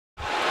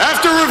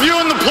After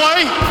reviewing the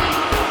play,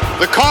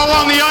 the call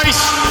on the ice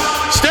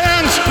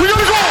stands. We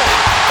gotta go!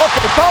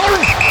 Okay,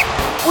 fellas,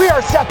 we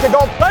are set to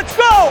go. Let's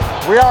go!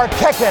 We are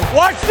kicking.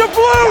 Watch the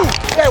blue!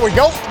 There we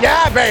go.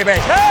 Yeah,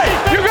 baby. Hey,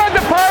 you got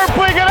the power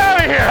play, get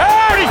out of here!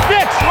 Hey,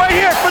 36, right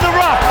here for the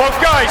rock! Both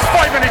guys,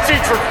 5 minutes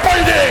each for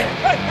fighting!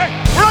 Hey,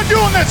 we're not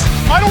doing this!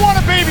 I don't want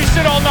to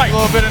babysit all night! A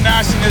little bit of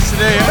nastiness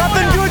today.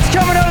 Nothing good's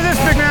coming out of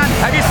this, big man!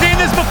 Have you seen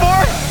this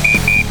before?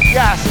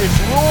 Yes, it's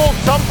rule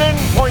something,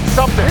 point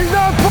something. He's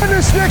not putting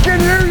a stick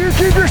in you, you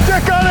keep your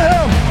stick out of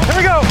him! Here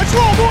we go! Let's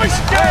roll, boys!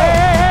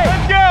 Hey!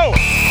 Let's go!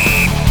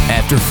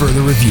 After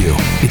further review,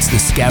 it's the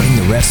Scouting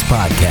the Refs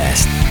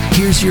podcast.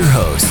 Here's your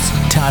hosts,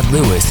 Todd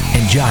Lewis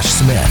and Josh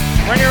Smith.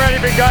 When you're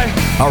ready, big guy.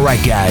 All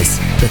right, guys,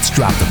 let's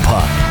drop the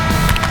puck.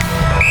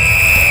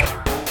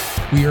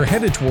 We are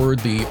headed toward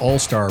the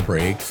All-Star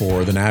break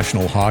for the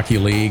National Hockey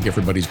League.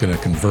 Everybody's going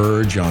to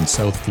converge on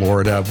South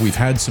Florida. We've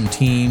had some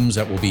teams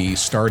that will be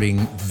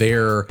starting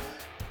their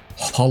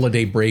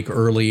holiday break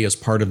early as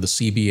part of the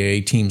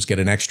CBA. Teams get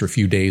an extra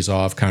few days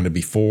off kind of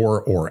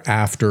before or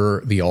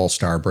after the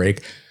All-Star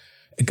break.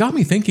 It got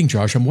me thinking,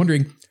 Josh, I'm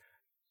wondering,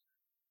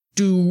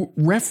 do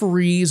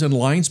referees and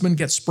linesmen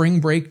get spring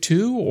break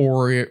too,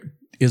 or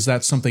is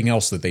that something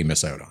else that they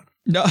miss out on?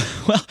 No,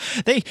 well,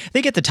 they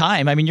get the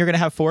time. I mean, you're going to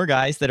have 4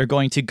 guys that are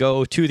going to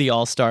go to the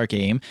All-Star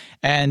game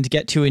and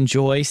get to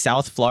enjoy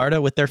South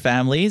Florida with their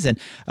families. And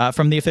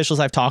from the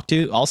officials I've talked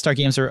to, All-Star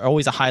games are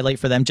always a highlight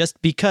for them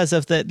just because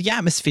of the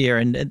atmosphere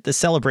and the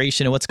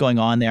celebration and what's going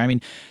on there. I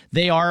mean,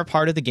 they are a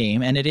part of the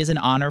game, and it is an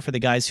honor for the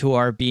guys who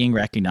are being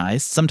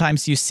recognized.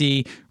 Sometimes you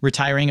see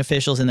retiring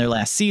officials in their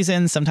last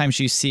season. Sometimes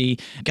you see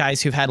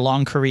guys who've had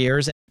long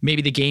careers.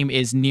 Maybe the game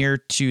is near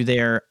to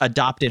their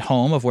adopted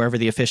home of wherever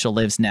the official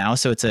lives now,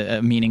 so it's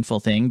a meaningful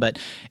thing. But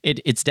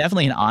it's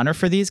definitely an honor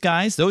for these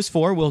guys. Those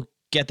 4 will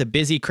get the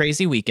busy,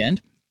 crazy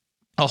weekend.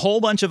 A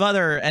whole bunch of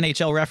other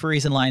NHL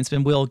referees and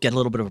linesmen will get a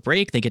little bit of a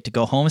break. They get to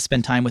go home,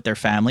 spend time with their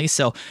families.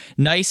 So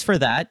nice for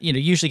that. You know,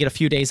 usually get a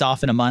few days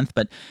off in a month,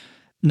 but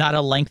not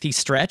a lengthy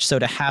stretch. So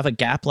to have a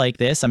gap like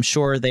this, I'm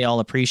sure they all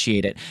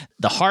appreciate it.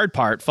 The hard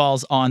part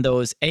falls on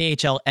those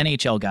AHL,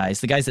 NHL guys,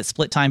 the guys that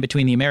split time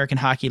between the American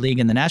Hockey League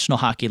and the National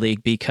Hockey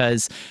League,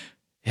 because,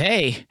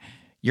 hey,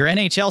 your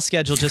NHL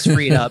schedule just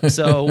freed up.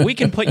 So we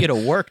can put you to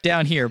work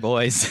down here,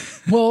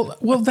 boys. Well,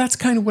 that's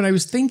kind of what I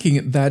was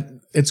thinking, that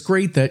it's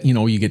great that, you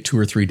know, you get 2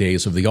 or 3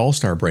 days of the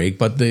All-Star break,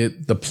 but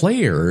the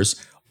players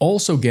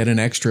also get an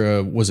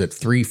extra, was it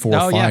 3,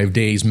 4, 5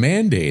 days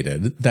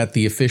mandated that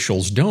the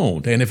officials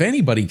don't. And if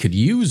anybody could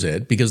use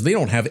it, because they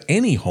don't have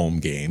any home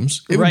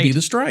games, it would be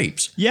the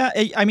Stripes. Yeah,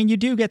 I mean, you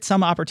do get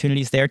some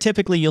opportunities there.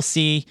 Typically, you'll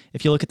see,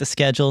 if you look at the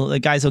schedule, the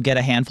guys will get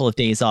a handful of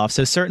days off.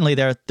 So certainly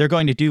they're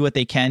going to do what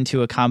they can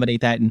to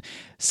accommodate that. And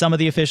some of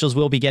the officials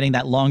will be getting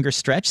that longer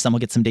stretch. Some will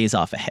get some days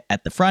off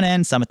at the front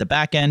end, some at the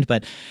back end.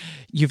 But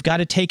you've got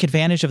to take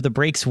advantage of the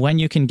breaks when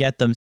you can get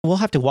them. We'll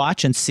have to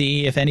watch and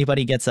see if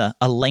anybody gets a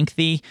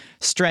lengthy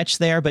stretch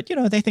there, but, you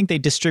know, they think they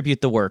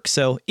distribute the work.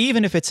 So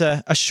even if it's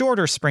a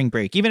shorter spring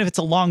break, even if it's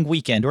a long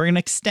weekend or an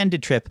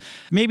extended trip,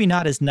 maybe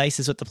not as nice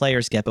as what the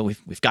players get, but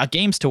we've got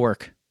games to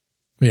work.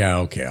 Yeah,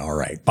 okay, all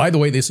right. By the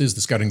way, this is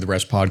the Scouting the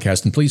Refs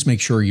podcast, and please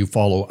make sure you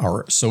follow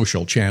our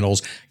social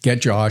channels.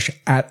 Get Josh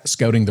at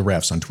Scouting the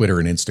Refs on Twitter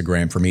and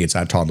Instagram. For me, it's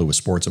at Todd Lewis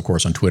Sports, of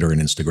course, on Twitter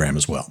and Instagram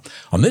as well.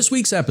 On this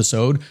week's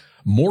episode,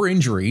 more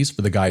injuries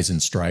for the guys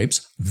in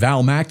stripes.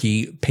 Val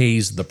Mackey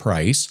pays the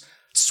price.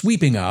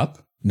 Sweeping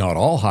up, not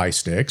all high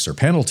sticks or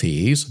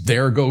penalties.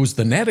 There goes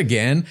the net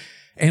again.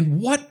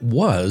 And what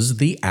was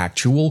the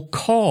actual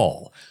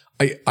call?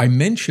 I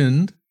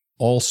mentioned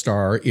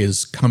All-Star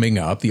is coming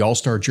up. The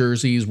All-Star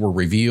jerseys were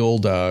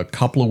revealed a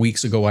couple of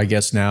weeks ago, I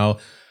guess now.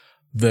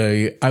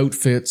 The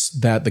outfits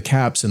that the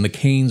Caps and the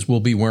Canes will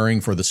be wearing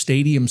for the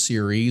Stadium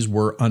Series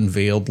were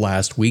unveiled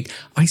last week.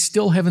 I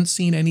still haven't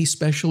seen any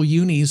special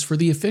unis for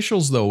the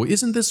officials, though.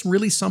 Isn't this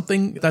really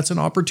something that's an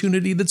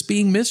opportunity that's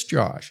being missed,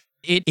 Josh?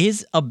 It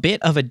is a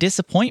bit of a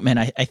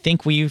disappointment. I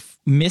think we've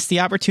missed the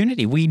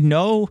opportunity. We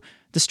know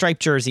the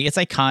striped jersey, it's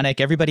iconic.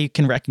 Everybody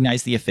can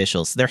recognize the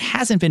officials. There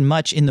hasn't been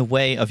much in the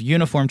way of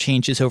uniform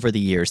changes over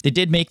the years. They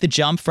did make the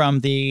jump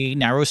from the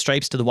narrow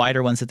stripes to the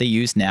wider ones that they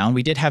use now. And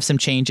we did have some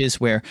changes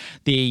where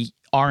the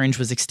orange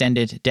was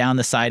extended down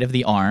the side of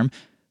the arm.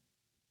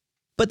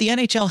 But the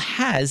NHL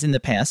has in the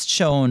past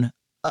shown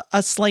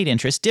a slight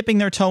interest, dipping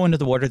their toe into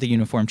the water, the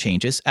uniform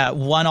changes. At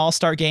one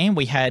All-Star game,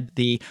 we had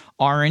the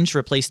orange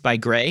replaced by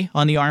gray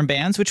on the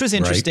armbands, which was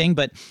interesting,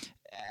 but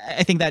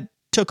I think that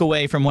took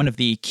away from one of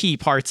the key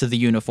parts of the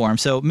uniform,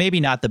 so maybe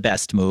not the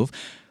best move.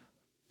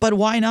 But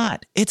why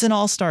not? It's an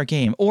All-Star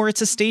game, or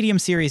it's a Stadium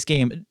Series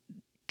game.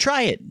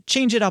 Try it.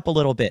 Change it up a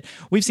little bit.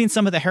 We've seen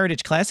some of the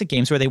Heritage Classic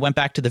games where they went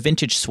back to the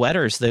vintage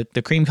sweaters, the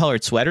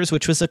cream-colored sweaters,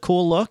 which was a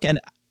cool look, and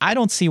I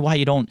don't see why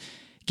you don't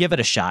give it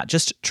a shot.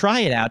 Just try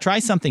it out. Try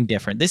something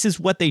different. This is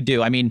what they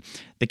do. I mean,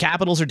 the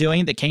Capitals are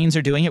doing it. The Canes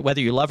are doing it. Whether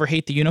you love or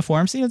hate the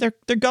uniforms,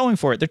 they're going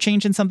for it. They're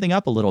changing something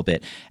up a little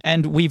bit.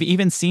 And we've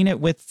even seen it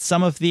with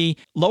some of the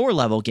lower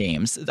level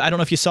games. I don't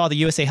know if you saw the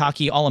USA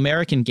Hockey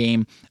All-American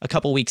game a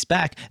couple weeks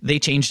back. They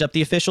changed up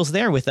the officials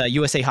there with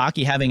USA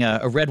Hockey having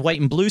a red, white,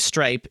 and blue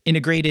stripe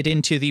integrated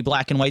into the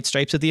black and white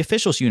stripes of the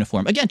officials'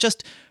 uniform. Again,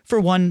 just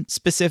for one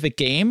specific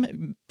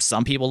game.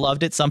 Some people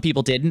loved it. Some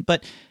people didn't.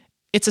 But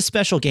it's a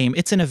special game.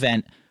 It's an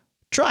event.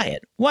 Try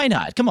it. Why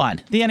not? Come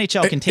on. The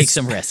NHL can take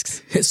some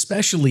risks.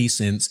 Especially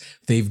since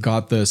they've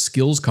got the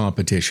skills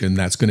competition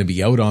that's going to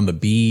be out on the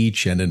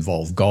beach and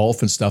involve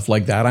golf and stuff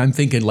like that. I'm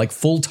thinking like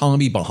full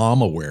Tommy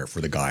Bahama wear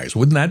for the guys.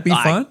 Wouldn't that be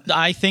fun?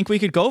 I think we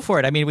could go for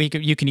it. I mean,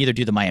 you can either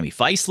do the Miami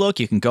Vice look.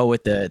 You can go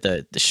with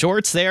the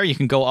shorts there. You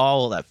can go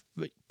all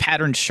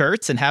patterned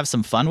shirts and have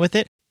some fun with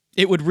it.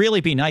 It would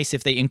really be nice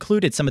if they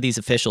included some of these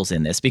officials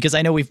in this, because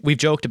I know we've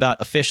joked about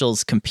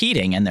officials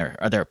competing, and there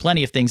are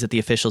plenty of things that the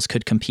officials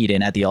could compete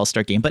in at the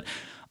All-Star game, but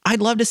I'd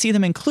love to see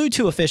them include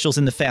 2 officials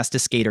in the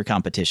fastest skater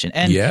competition.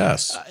 And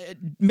yes,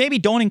 maybe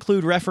don't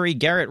include referee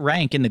Garrett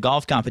Rank in the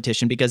golf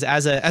competition, because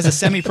as a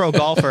semi-pro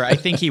golfer, I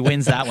think he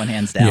wins that one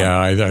hands down.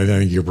 Yeah, I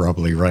think you're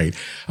probably right.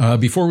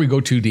 Before we go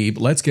too deep,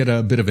 let's get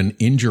a bit of an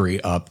injury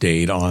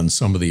update on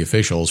some of the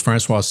officials.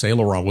 Francois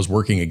Saint-Laurent was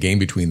working a game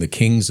between the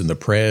Kings and the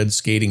Preds,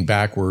 skating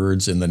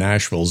backwards in the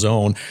Nashville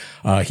zone.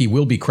 He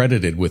will be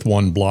credited with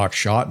 1 blocked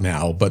shot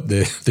now, but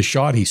the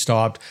shot he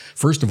stopped,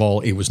 first of all,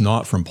 it was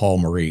not from Paul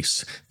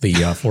Maurice,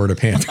 the Florida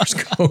Panthers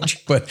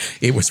coach, but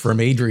it was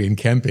from Adrian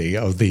Kempe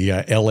of the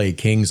LA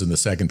Kings in the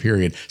second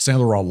period.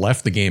 Saint-Laurent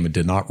left the game and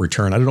did not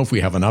return. I don't know if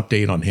we have an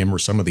update on him or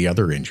some of the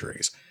other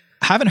injuries.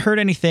 Haven't heard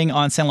anything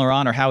on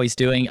Saint-Laurent or how he's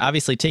doing.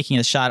 Obviously taking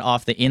a shot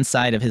off the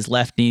inside of his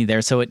left knee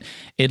there, so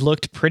it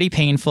looked pretty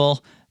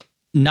painful.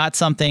 Not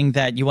something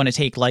that you want to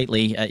take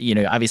lightly.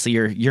 Obviously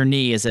your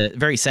knee is a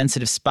very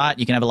sensitive spot.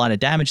 You can have a lot of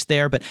damage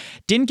there, but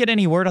didn't get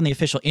any word on the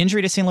official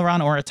injury to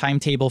Saint-Laurent or a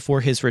timetable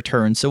for his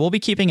return. So we'll be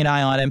keeping an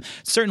eye on him.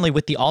 Certainly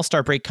with the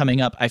All-Star break coming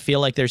up, I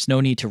feel like there's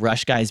no need to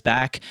rush guys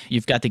back.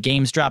 You've got the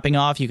games dropping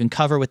off. You can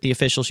cover with the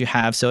officials you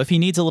have. So if he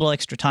needs a little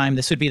extra time,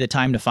 this would be the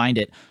time to find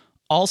it.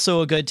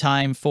 Also a good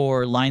time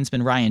for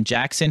linesman Ryan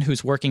Jackson,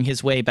 who's working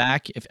his way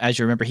back. As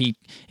you remember, he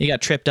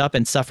got tripped up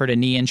and suffered a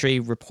knee injury,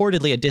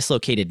 reportedly a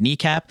dislocated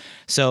kneecap.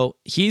 So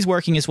he's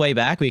working his way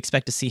back. We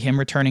expect to see him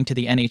returning to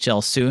the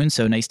NHL soon.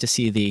 So nice to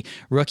see the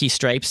rookie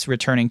stripes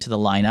returning to the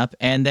lineup.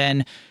 And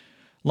then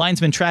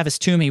linesman Travis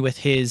Toomey with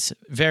his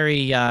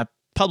very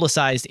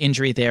publicized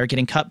injury there,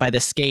 getting cut by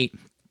the skate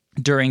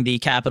during the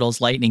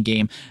Capitals Lightning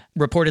game,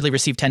 reportedly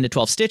received 10 to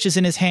 12 stitches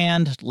in his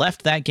hand,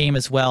 left that game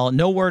as well.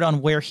 No word on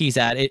where he's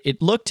at.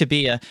 It looked to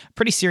be a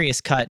pretty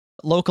serious cut,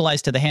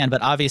 localized to the hand,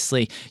 but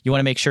obviously you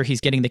want to make sure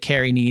he's getting the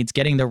care he needs,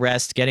 getting the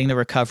rest, getting the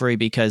recovery,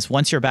 because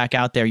once you're back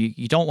out there,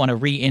 you don't want to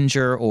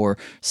re-injure or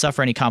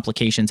suffer any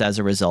complications as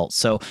a result.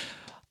 So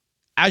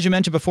as you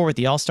mentioned before with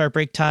the All-Star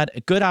break, Todd, a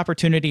good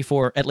opportunity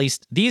for at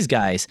least these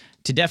guys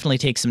to definitely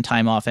take some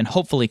time off and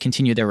hopefully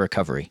continue their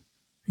recovery.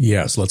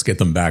 Yes, let's get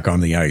them back on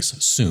the ice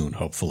soon,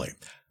 hopefully.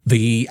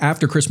 The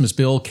after-Christmas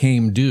bill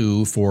came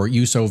due for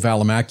Juuso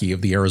Välimäki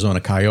of the Arizona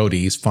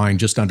Coyotes, fined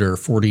just under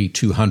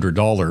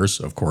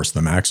 $4,200, of course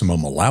the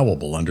maximum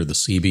allowable under the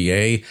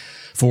CBA,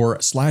 for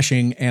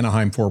slashing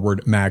Anaheim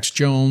forward Max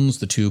Jones.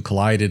 The two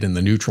collided in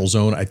the neutral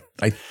zone.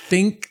 I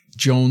think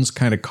Jones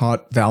kind of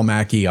caught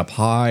Välimäki up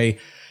high.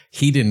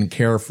 He didn't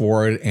care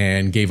for it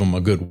and gave him a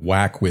good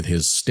whack with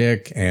his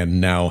stick, and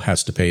now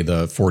has to pay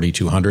the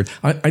 $4,200.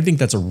 I think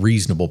that's a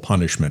reasonable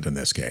punishment in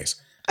this case.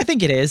 I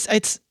think it is.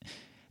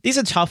 These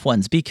are tough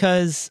ones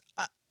because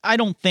I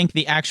don't think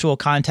the actual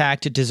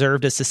contact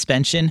deserved a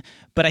suspension,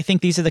 but I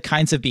think these are the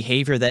kinds of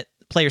behavior that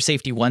player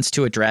safety wants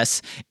to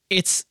address.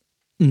 It's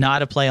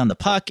not a play on the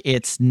puck.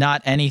 It's not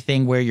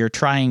anything where you're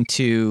trying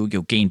to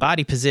gain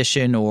body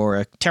position or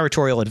a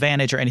territorial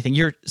advantage or anything.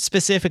 You're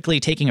specifically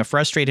taking a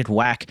frustrated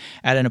whack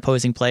at an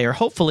opposing player,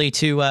 hopefully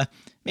to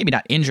maybe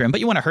not injure him,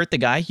 but you want to hurt the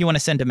guy. You want to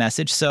send a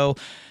message. So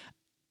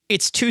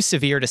it's too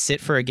severe to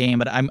sit for a game,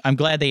 but I'm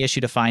glad they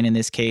issued a fine in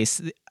this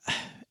case.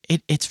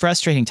 It's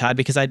frustrating, Todd,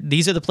 because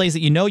these are the plays that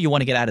you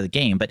want to get out of the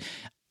game, but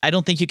I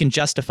don't think you can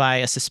justify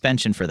a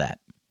suspension for that.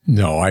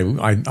 No,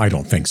 I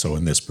don't think so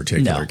in this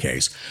particular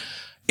case.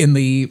 In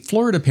the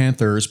Florida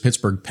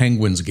Panthers-Pittsburgh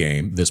Penguins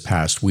game this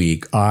past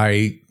week,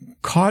 I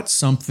caught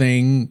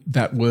something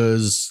that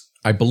was,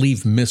 I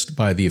believe, missed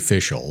by the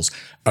officials.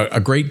 A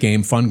great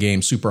game, fun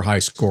game, super high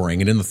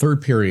scoring. And in the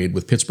third period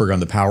with Pittsburgh on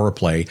the power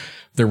play,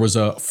 there was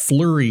a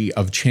flurry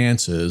of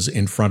chances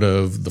in front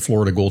of the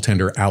Florida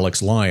goaltender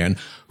Alex Lyon,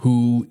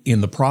 who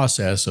in the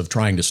process of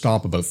trying to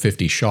stop about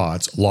 50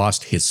 shots,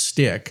 lost his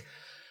stick.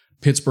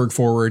 Pittsburgh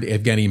forward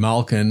Evgeny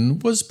Malkin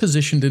was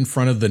positioned in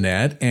front of the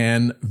net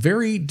and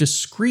very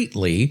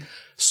discreetly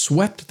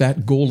swept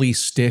that goalie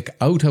stick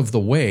out of the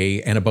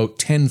way and about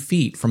 10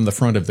 feet from the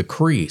front of the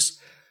crease.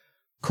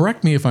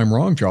 Correct me if I'm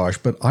wrong, Josh,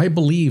 but I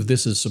believe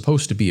this is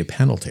supposed to be a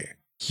penalty.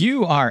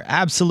 You are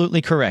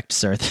absolutely correct,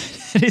 sir.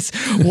 It is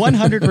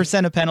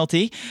 100% a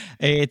penalty.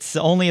 It's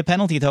only a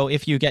penalty, though,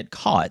 if you get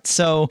caught.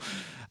 So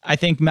I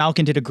think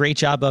Malkin did a great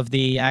job of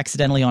the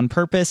accidentally on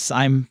purpose.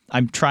 I'm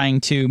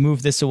trying to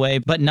move this away,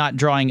 but not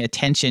drawing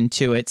attention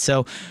to it.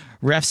 So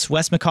refs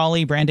Wes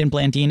McCauley, Brandon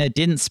Blandina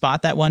didn't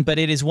spot that one, but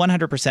it is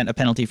 100% a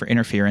penalty for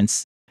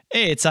interference.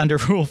 It's under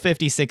Rule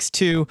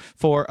 56-2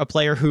 for a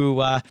player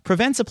who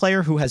prevents a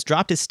player who has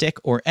dropped his stick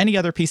or any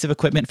other piece of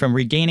equipment from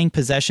regaining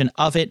possession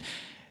of it.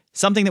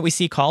 Something that we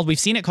see called. We've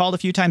seen it called a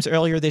few times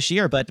earlier this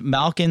year, but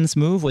Malkin's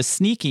move was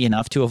sneaky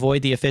enough to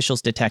avoid the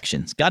officials'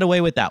 detections. Got away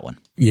with that one.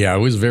 Yeah, it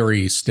was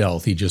very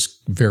stealth. He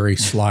just very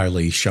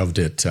slyly shoved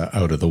it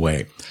out of the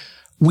way.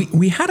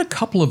 We had a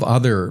couple of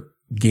other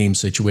game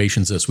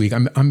situations this week.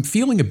 I'm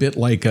feeling a bit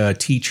like a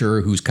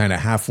teacher who's kind of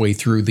halfway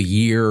through the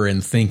year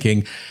and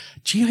thinking,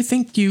 gee, I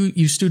think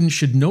you students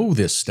should know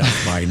this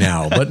stuff by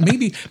now, but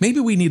maybe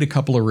we need a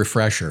couple of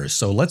refreshers.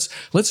 So let's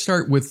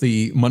start with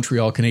the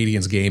Montreal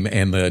Canadiens game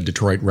and the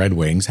Detroit Red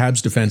Wings.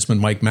 Habs defenseman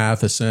Mike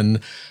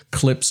Matheson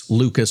clips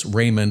Lucas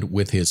Raymond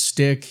with his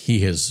stick. He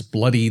has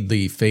bloodied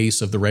the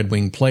face of the Red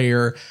Wing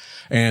player.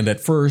 And at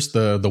first,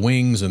 the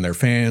Wings and their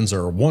fans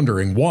are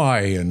wondering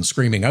why and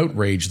screaming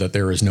outrage that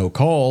there is no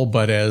call.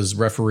 But as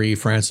referee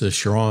Francis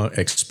Chiron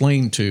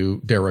explained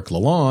to Derek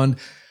Lalonde,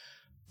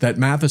 that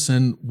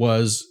Matheson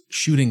was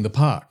shooting the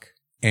puck.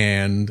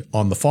 And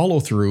on the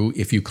follow-through,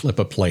 if you clip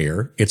a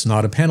player, it's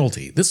not a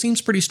penalty. This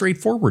seems pretty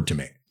straightforward to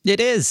me.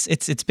 It is.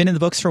 It's been in the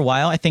books for a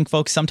while. I think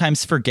folks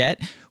sometimes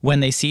forget when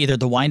they see either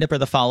the windup or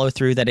the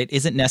follow-through that it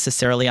isn't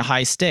necessarily a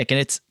high stick. And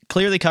it's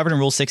clearly covered in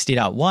Rule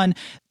 60.1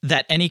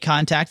 that any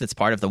contact that's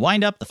part of the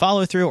windup, the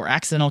follow-through, or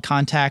accidental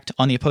contact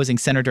on the opposing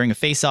center during a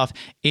face-off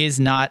is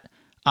not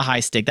a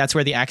high stick. That's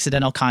where the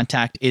accidental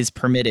contact is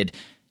permitted.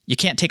 You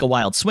can't take a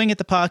wild swing at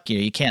the puck.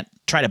 You can't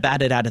try to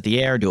bat it out of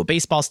the air, do a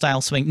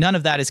baseball-style swing. None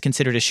of that is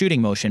considered a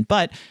shooting motion.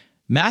 But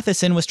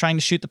Matheson was trying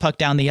to shoot the puck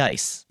down the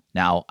ice.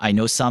 Now, I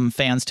know some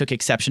fans took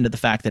exception to the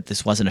fact that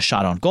this wasn't a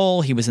shot on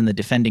goal. He was in the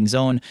defending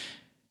zone.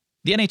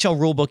 The NHL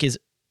rulebook is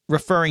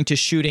referring to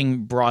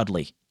shooting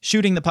broadly.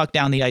 Shooting the puck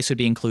down the ice would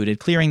be included,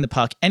 clearing the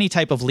puck, any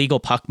type of legal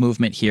puck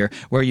movement here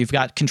where you've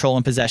got control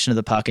and possession of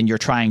the puck and you're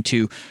trying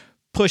to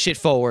push it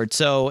forward.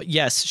 So,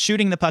 yes,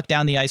 shooting the puck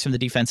down the ice from the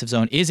defensive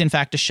zone is in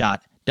fact a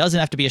shot.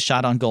 Doesn't have to be a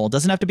shot on goal.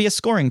 Doesn't have to be a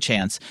scoring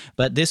chance.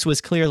 But this was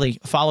clearly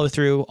follow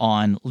through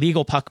on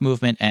legal puck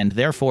movement and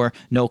therefore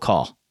no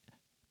call.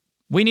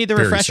 We need the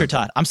refresher,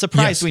 Todd. I'm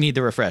surprised we need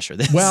the refresher.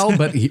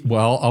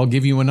 Well, I'll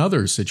give you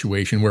another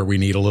situation where we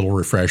need a little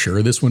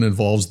refresher. This one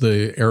involves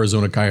the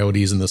Arizona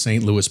Coyotes and the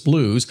St. Louis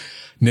Blues.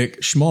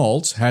 Nick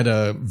Schmaltz had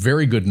a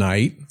very good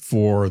night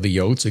for the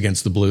Yotes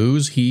against the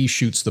Blues. He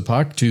shoots the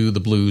puck to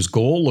the Blues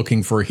goal,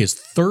 looking for his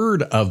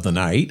third of the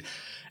night,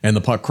 and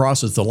the puck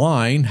crosses the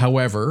line.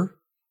 However,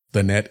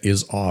 the net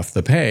is off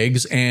the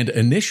pegs and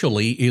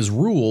initially is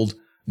ruled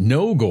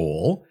no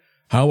goal.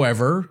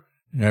 However,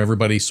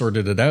 everybody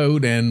sorted it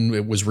out and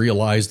it was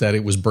realized that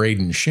it was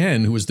Braden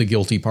Shen who was the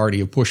guilty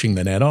party of pushing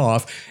the net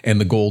off, and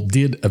the goal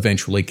did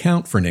eventually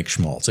count for Nick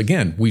Schmaltz.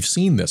 Again, we've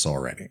seen this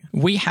already.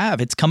 We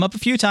have. It's come up a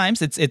few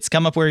times. It's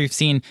come up where you've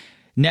seen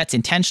nets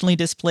intentionally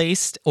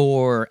displaced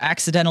or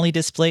accidentally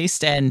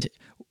displaced, and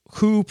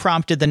who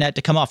prompted the net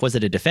to come off? Was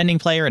it a defending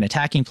player, an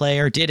attacking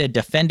player? Did a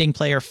defending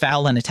player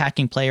foul an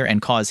attacking player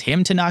and cause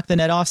him to knock the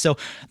net off? So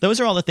those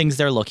are all the things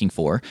they're looking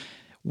for.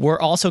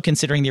 We're also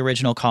considering the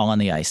original call on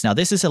the ice. Now,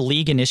 this is a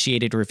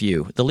league-initiated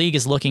review. The league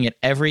is looking at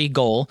every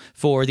goal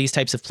for these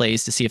types of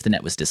plays to see if the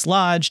net was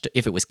dislodged,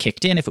 if it was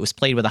kicked in, if it was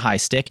played with a high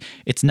stick.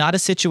 It's not a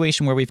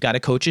situation where we've got a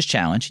coach's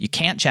challenge. You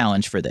can't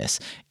challenge for this.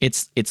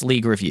 It's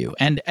league review.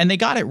 And they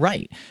got it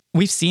right.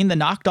 We've seen the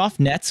knocked off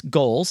nets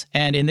goals,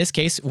 and in this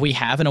case, we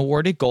have an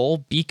awarded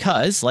goal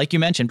because, like you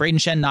mentioned, Braden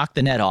Shen knocked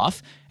the net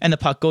off, and the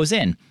puck goes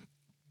in.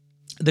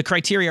 The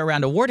criteria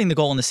around awarding the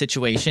goal in the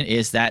situation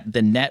is that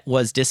the net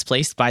was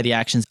displaced by the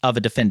actions of a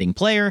defending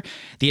player.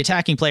 The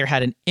attacking player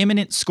had an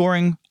imminent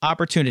scoring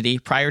opportunity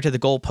prior to the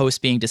goal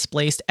post being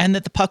displaced, and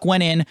that the puck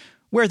went in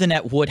where the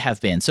net would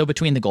have been, so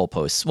between the goal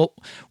posts. Well,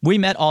 we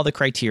met all the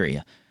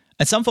criteria.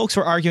 And some folks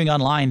were arguing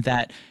online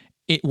that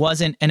it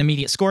wasn't an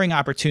immediate scoring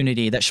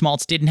opportunity, that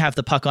Schmaltz didn't have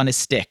the puck on his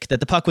stick,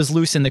 that the puck was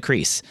loose in the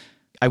crease.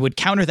 I would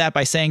counter that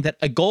by saying that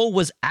a goal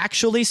was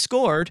actually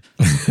scored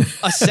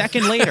a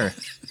second later.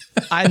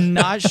 I'm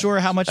not sure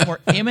how much more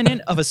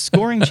imminent of a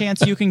scoring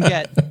chance you can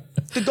get.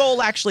 The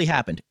goal actually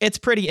happened. It's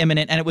pretty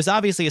imminent, and it was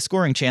obviously a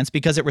scoring chance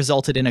because it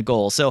resulted in a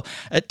goal. So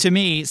to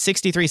me,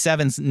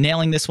 63-7's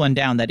nailing this one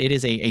down, that it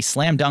is a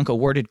slam dunk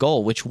awarded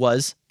goal, which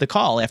was the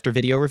call after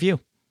video review.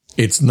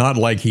 It's not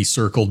like he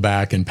circled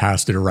back and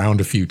passed it around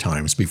a few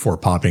times before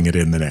popping it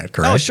in the net,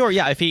 correct? Oh, sure,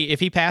 yeah. If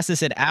he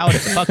passes it out,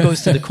 if the puck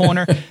goes to the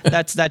corner,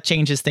 that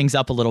changes things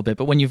up a little bit.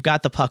 But when you've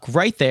got the puck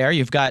right there,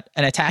 you've got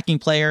an attacking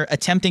player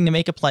attempting to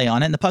make a play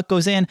on it, and the puck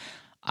goes in,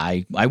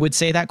 I would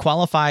say that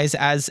qualifies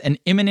as an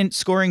imminent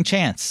scoring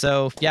chance.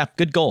 So, yeah,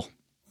 good goal.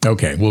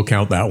 Okay, we'll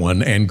count that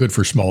one. And good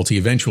for Schmaltz. He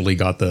eventually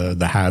got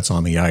the hats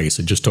on the ice.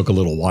 It just took a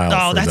little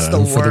while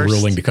for the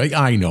ruling to cut.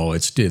 I know,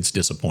 it's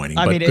disappointing,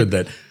 but good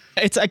that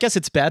I guess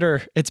it's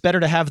better. It's better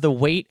to have the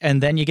wait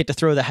and then you get to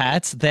throw the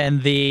hats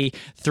than the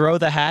throw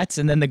the hats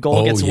and then the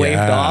goal gets waved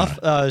off.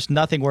 There's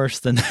nothing worse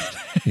than that.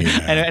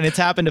 And it's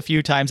happened a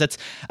few times. That's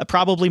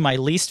probably my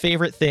least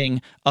favorite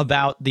thing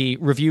about the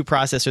review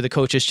process or the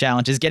coach's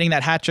challenge is getting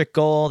that hat trick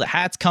goal. The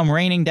hats come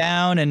raining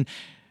down and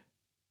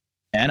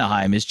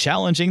Anaheim is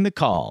challenging the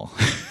call.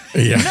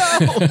 Yeah.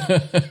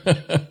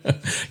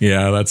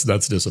 Yeah,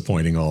 that's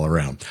disappointing all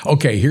around.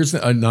 Okay, here's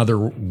another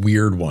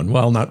weird one.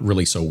 Well, not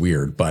really so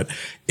weird, but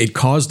it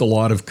caused a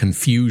lot of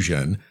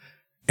confusion,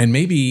 and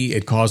maybe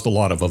it caused a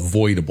lot of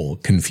avoidable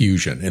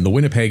confusion. In the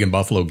Winnipeg and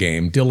Buffalo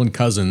game, Dylan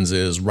Cousins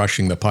is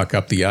rushing the puck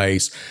up the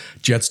ice.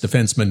 Jets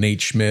defenseman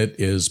Nate Schmidt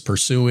is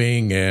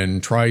pursuing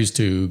and tries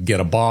to get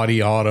a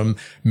body on him,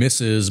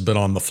 misses, but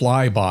on the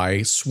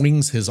flyby,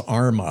 swings his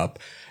arm up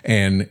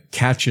and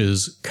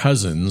catches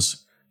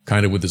Cousins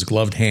kind of with his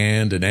gloved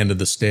hand and end of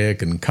the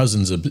stick, and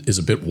Cousins is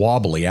a bit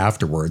wobbly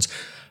afterwards.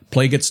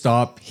 Play gets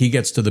stopped. He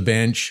gets to the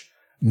bench.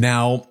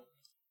 Now,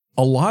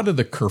 a lot of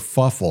the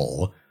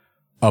kerfuffle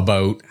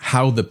about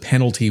how the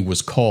penalty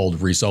was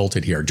called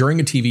resulted here. During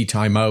a TV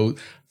timeout,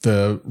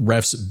 the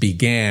refs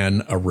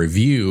began a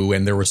review,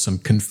 and there was some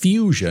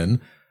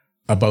confusion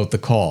about the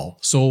call.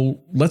 So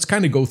let's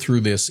kind of go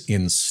through this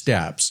in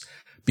steps,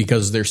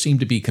 because there seemed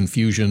to be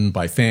confusion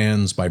by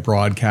fans, by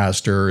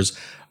broadcasters,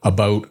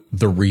 about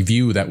the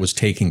review that was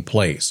taking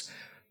place.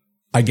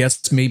 I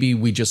guess maybe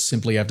we just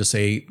simply have to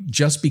say,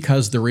 just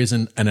because there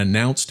isn't an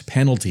announced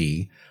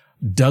penalty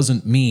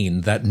doesn't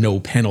mean that no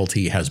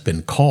penalty has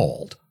been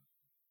called.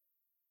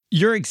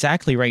 You're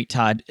exactly right,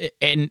 Todd.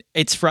 And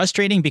it's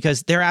frustrating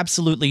because there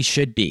absolutely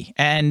should be.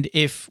 And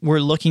if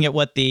we're looking at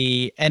what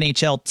the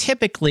NHL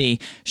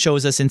typically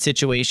shows us in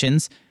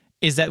situations,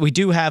 is that we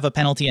do have a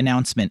penalty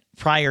announcement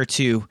prior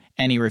to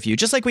any review,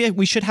 just like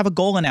we should have a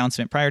goal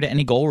announcement prior to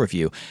any goal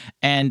review.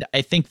 And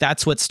I think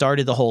that's what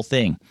started the whole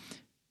thing.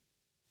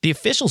 The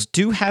officials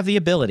do have the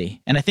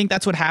ability, and I think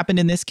that's what happened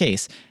in this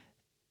case,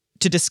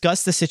 to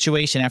discuss the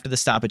situation after the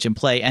stoppage in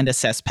play and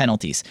assess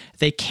penalties.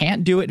 They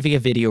can't do it via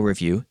video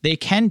review. They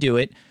can do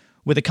it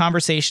with a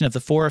conversation of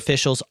the four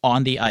officials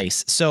on the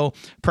ice. So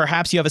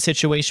perhaps you have a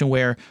situation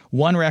where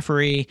one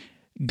referee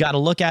got a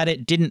look at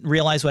it, didn't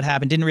realize what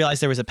happened, didn't realize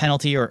there was a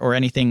penalty or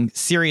anything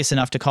serious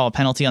enough to call a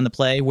penalty on the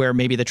play, where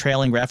maybe the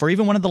trailing ref or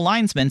even one of the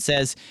linesmen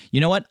says,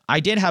 you know what, I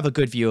did have a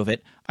good view of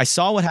it. I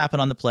saw what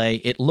happened on the play.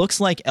 It looks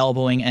like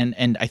elbowing,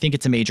 and I think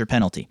it's a major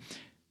penalty.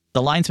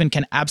 The linesman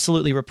can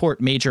absolutely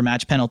report major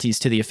match penalties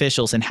to the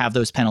officials and have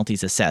those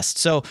penalties assessed.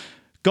 So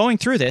going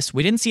through this,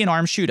 we didn't see an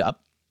arm shoot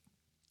up.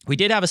 We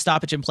did have a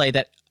stoppage in play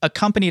that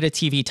accompanied a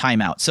TV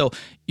timeout. So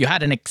you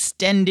had an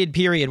extended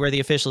period where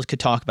the officials could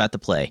talk about the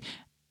play.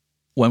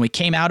 When we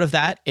came out of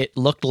that, it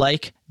looked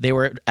like they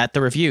were at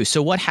the review.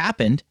 So what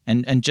happened,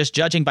 and just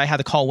judging by how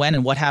the call went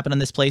and what happened on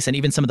this place and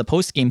even some of the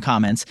post-game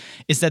comments,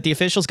 is that the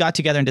officials got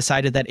together and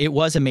decided that it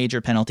was a major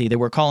penalty. They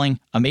were calling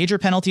a major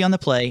penalty on the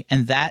play,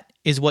 and that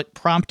is what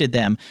prompted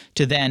them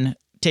to then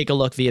take a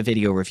look via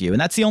video review. And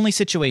that's the only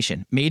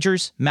situation.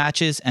 Majors,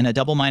 matches, and a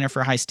double minor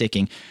for high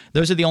sticking.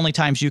 Those are the only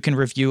times you can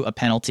review a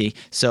penalty.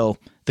 So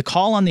the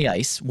call on the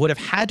ice would have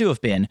had to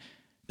have been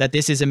that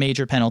this is a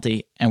major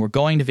penalty and we're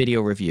going to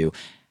video review.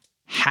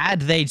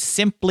 Had they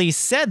simply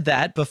said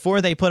that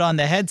before they put on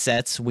the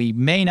headsets, we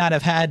may not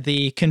have had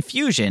the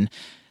confusion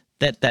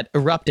that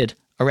erupted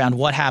around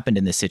what happened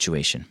in this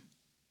situation.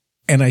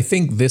 And I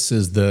think this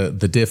is the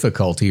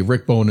difficulty.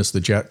 Rick Bowness, the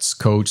Jets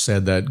coach,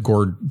 said that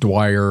Gord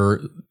Dwyer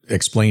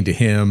explained to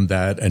him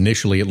that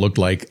initially it looked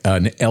like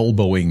an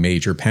elbowing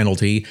major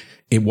penalty.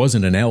 It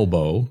wasn't an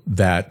elbow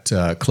that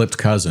clipped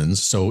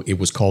Cousins, so it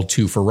was called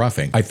 2 for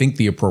roughing. I think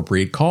the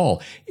appropriate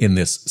call in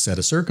this set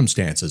of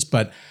circumstances.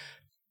 But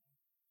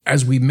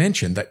as we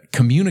mentioned, that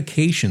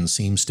communication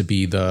seems to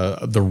be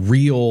the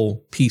real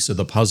piece of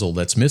the puzzle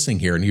that's missing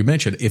here. And you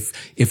mentioned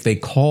if they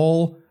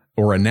call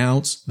or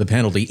announce the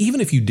penalty, even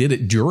if you did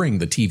it during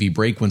the TV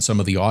break when some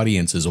of the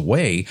audience is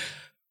away,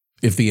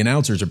 if the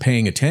announcers are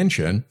paying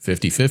attention,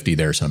 50-50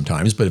 there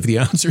sometimes, but if the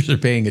announcers are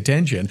paying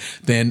attention,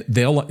 then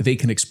they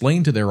can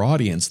explain to their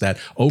audience that,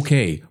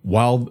 okay,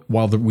 while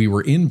we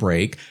were in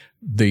break,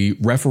 the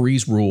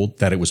referees ruled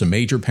that it was a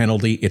major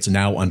penalty. It's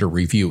now under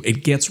review.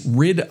 It gets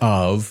rid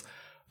of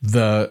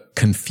the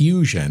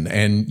confusion,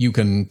 and you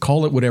can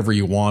call it whatever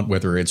you want,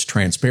 whether it's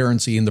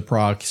transparency in the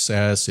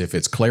process, if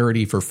it's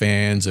clarity for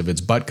fans, if it's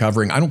butt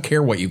covering, I don't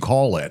care what you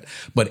call it,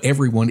 but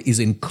everyone is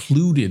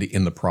included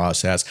in the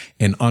process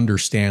and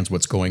understands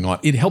what's going on.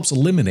 It helps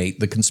eliminate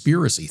the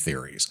conspiracy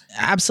theories.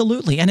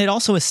 Absolutely. And it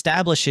also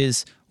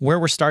establishes where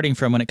we're starting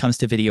from when it comes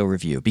to video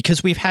review,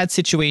 because we've had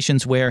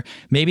situations where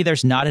maybe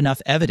there's not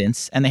enough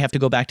evidence and they have to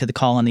go back to the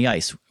call on the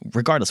ice,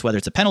 regardless whether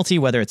it's a penalty,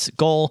 whether it's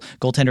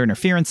goaltender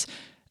interference.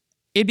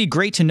 It'd be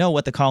great to know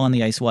what the call on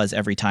the ice was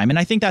every time. And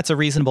I think that's a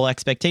reasonable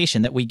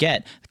expectation that we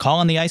get. The call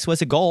on the ice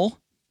was a goal.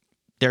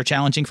 They're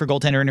challenging for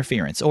goaltender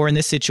interference. Or in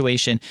this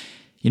situation,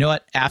 you know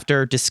what?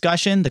 After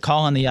discussion, the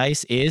call on the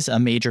ice is a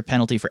major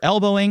penalty for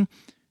elbowing.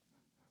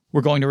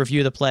 we're going to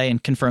review the play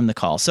and confirm the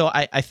call. So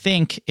I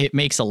think it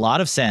makes a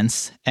lot of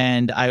sense.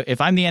 And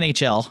if I'm the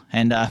NHL,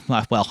 and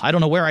well, I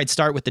don't know where I'd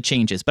start with the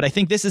changes, but I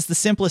think this is the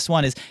simplest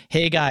one is,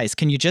 hey guys,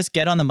 can you just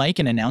get on the mic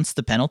and announce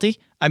the penalty?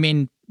 I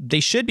mean, they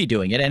should be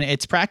doing it, and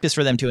it's practice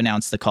for them to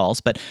announce the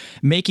calls, but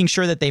making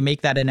sure that they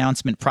make that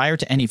announcement prior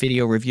to any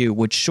video review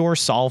would sure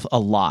solve a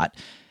lot.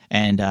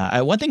 And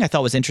one thing I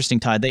thought was interesting,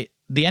 Todd, the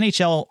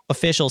NHL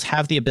officials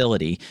have the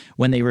ability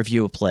when they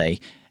review a play,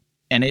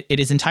 and it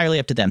is entirely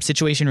up to them.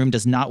 Situation Room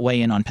does not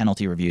weigh in on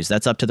penalty reviews.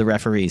 That's up to the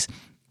referees.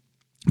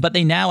 But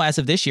they now, as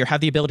of this year, have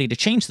the ability to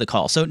change the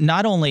call. So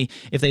not only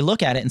if they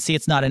look at it and see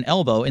it's not an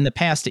elbow, in the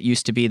past it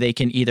used to be they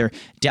can either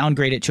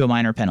downgrade it to a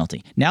minor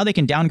penalty. Now they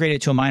can downgrade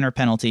it to a minor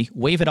penalty,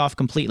 waive it off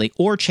completely,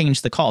 or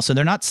change the call. So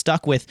they're not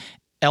stuck with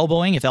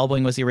elbowing, if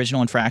elbowing was the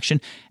original infraction.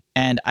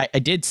 And I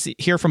did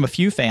hear from a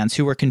few fans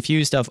who were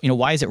confused of,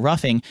 why is it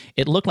roughing?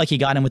 It looked like he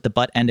got him with the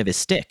butt end of his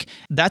stick.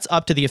 That's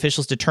up to the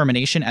official's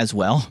determination as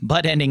well.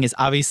 Butt ending is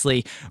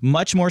obviously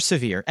much more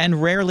severe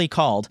and rarely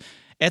called.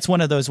 It's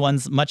one of those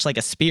ones, much like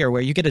a spear,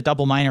 where you get a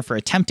double minor for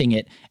attempting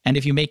it, and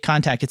if you make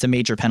contact, it's a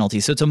major penalty.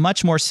 So it's a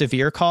much more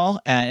severe call,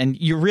 and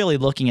you're really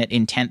looking at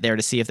intent there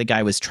to see if the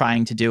guy was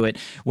trying to do it,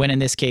 when in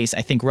this case,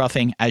 I think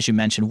roughing, as you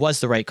mentioned, was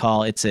the right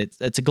call. It's a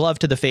glove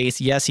to the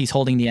face. Yes, he's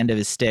holding the end of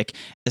his stick.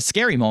 A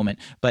scary moment,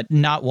 but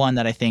not one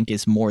that I think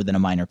is more than a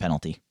minor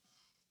penalty.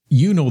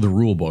 You know the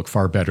rule book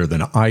far better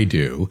than I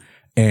do.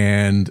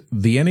 And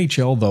the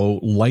NHL,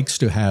 though, likes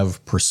to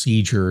have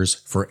procedures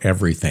for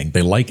everything.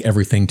 They like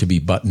everything to be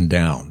buttoned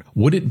down.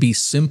 Would it be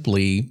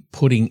simply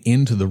putting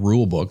into the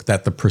rule book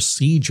that the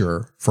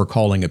procedure for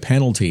calling a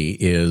penalty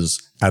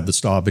is, at the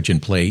stoppage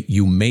in play,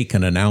 you make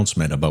an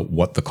announcement about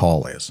what the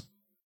call is?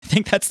 I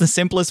think that's the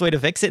simplest way to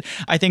fix it.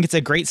 I think it's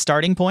a great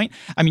starting point.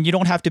 I mean, you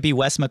don't have to be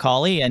Wes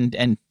McCauley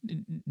and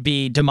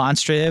be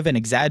demonstrative and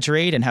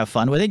exaggerate and have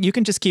fun with it. You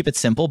can just keep it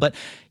simple. But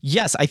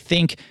yes, I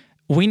think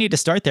we need to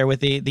start there with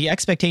the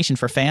expectation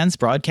for fans,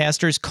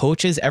 broadcasters,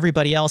 coaches,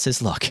 everybody else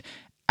is, look,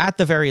 at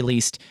the very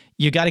least,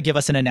 you got to give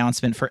us an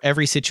announcement for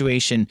every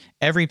situation,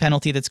 every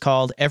penalty that's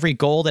called, every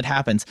goal that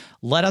happens.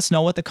 Let us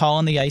know what the call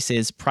on the ice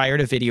is prior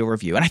to video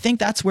review. And I think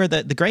that's where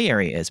the gray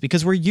area is,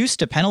 because we're used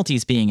to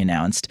penalties being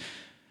announced.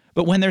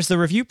 But when there's the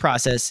review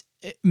process,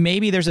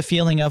 maybe there's a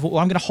feeling of, well,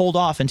 I'm going to hold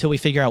off until we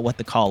figure out what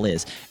the call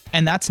is.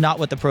 And that's not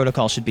what the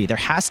protocol should be. There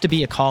has to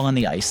be a call on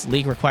the ice.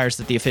 League requires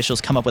that the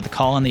officials come up with a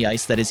call on the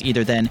ice that is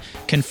either then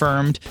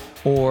confirmed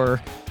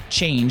or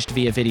changed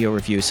via video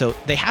review. So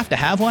they have to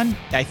have one.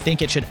 I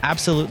think it should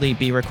absolutely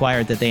be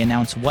required that they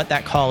announce what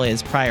that call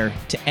is prior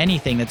to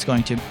anything that's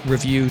going to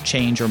review,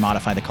 change, or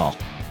modify the call.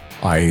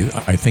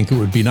 I think it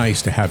would be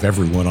nice to have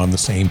everyone on the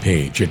same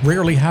page. It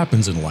rarely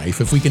happens in life.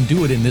 If we can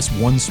do it in this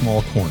one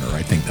small corner,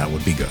 I think that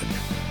would be good.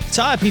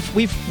 Todd,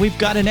 we've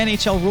got an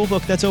NHL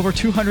rulebook that's over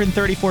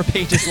 234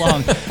 pages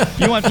long.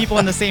 You want people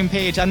on the same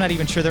page? I'm not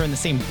even sure they're in the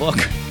same book.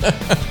 We're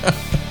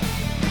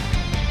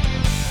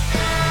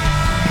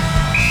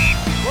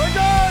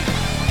good.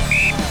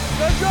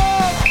 Good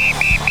job.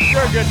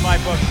 You're good in my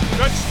book.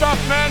 Good stuff,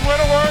 man. Way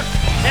to work.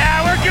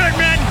 Yeah, we're good,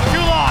 man.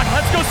 Too long.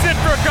 Let's go sit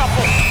for a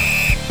couple.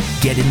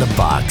 Get in the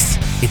box.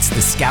 It's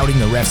the Scouting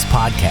the Refs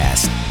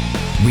podcast.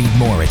 Read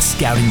more at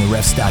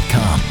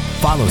scoutingtherefs.com.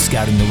 Follow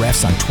Scouting the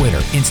Refs on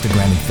Twitter,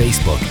 Instagram, and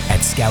Facebook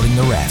at Scouting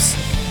the Refs.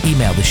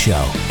 Email the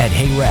show at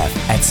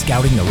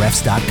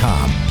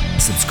heyref@scoutingtherefs.com.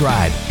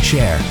 Subscribe,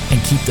 share,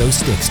 and keep those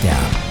sticks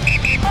down.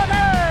 Okay.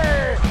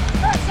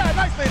 That's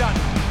nicely done.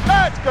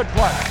 That's good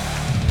play.